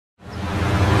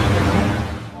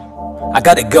I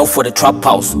got a girl for the trap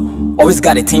house, always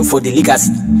got a team for the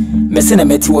legacy. Messina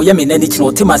meti wo yemi nani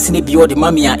chino tema sine biyo the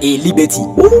mami a liberty.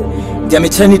 Dia me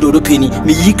chani do penny,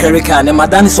 me yi karika ne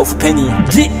madanis of penny.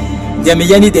 Dia me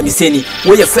yani de me seni,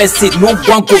 where your first said no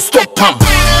one go stop pam.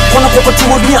 Kona kokoti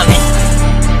wo diane,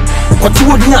 koti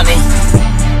wo diane.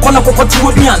 Kona kokoti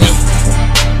wo diane,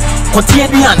 koti e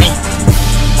diane.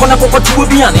 Kona kokoti wo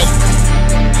diane,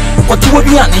 koti wo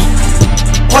diane.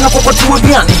 Kona kokoti wo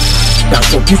diane.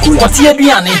 That's what people like. What's your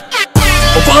diane?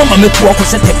 Obama me to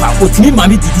akose tepa. Otimi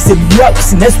mami didi se bia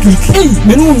was next week. Hey,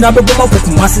 menu na be boma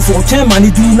kokumase so chen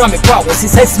mani do na me kwa was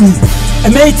sex me. E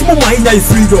me itimo mai na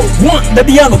freedom. One the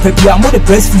bia no pepia mo the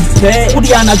breastfeed.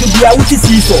 Odi ana do bia wuti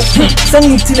si so.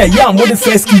 San tina ya mo the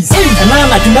first kiss. E na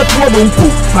na dina to donko.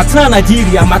 Matna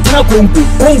Nigeria, matna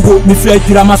Congo mi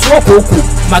fledura maso koko.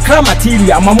 Makra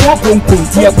material mamwa konko.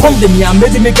 Tie come de mi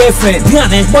amedi me girlfriend.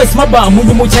 Diane boys maba mu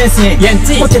mo chance.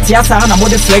 Yenti ko tete asa na mo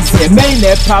the flex. Me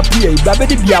na papi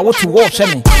Bedi bia what to watch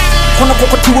me. Kona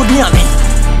kokoti wo diane.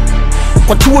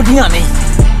 Koti wo diane.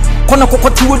 Kona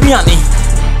kokoti wo diane.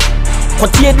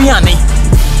 Koti e diane.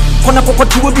 Kona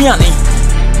kokoti wo diane.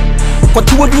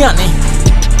 Koti wo diane.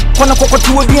 Kona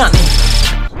kokoti wo diane.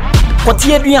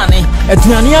 Koti e diane.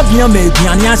 Eduane abia me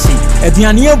eduane ase.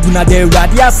 Eduane aguna de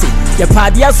awrade ase. Ye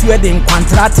paade aso e de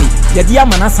nkwantrate. Ye de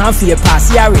amana sanfe ye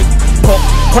paase are.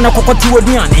 Kona kokoti wo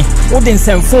diane. Wo de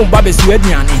nsemfo ba be so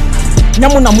eduane.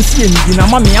 Nyamu na musie ni na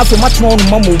mama afa matno no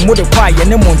mama mo de kwa ye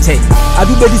ne monte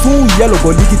adu bedi so yellow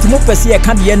go digiti mo pese ye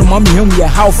ka de ye no mama hu ye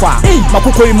how far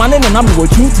makoko yi mane na mo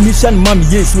twintimi hye no mama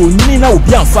yes o nyini na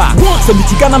obi anfa so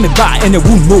mitiga na me ba ene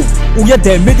wu no wo ye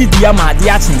de medi dia ma de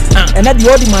achen ene de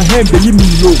odi man hand beli mi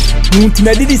lo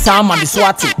ntime didi sa ma de so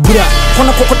ate bura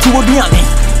kona kokoti wo diane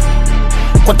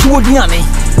koti wo diane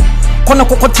kona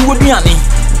kokoti wo diane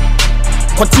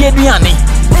koti e diane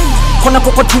kona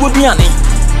kokoti wo diane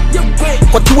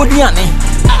Koti wo diane.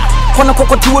 Kona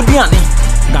kokoti wo diane.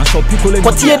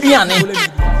 Koti e diane.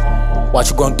 What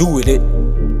you gonna do with it?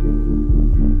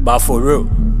 But for real,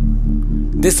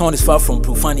 this one is far from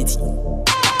profanity.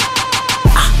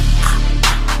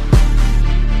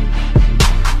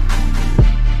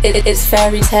 It's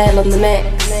fairy tale on the mix.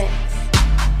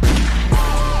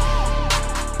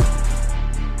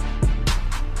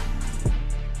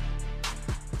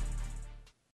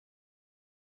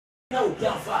 No,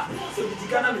 yeah, far. So you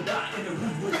gonna be back in the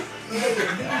room.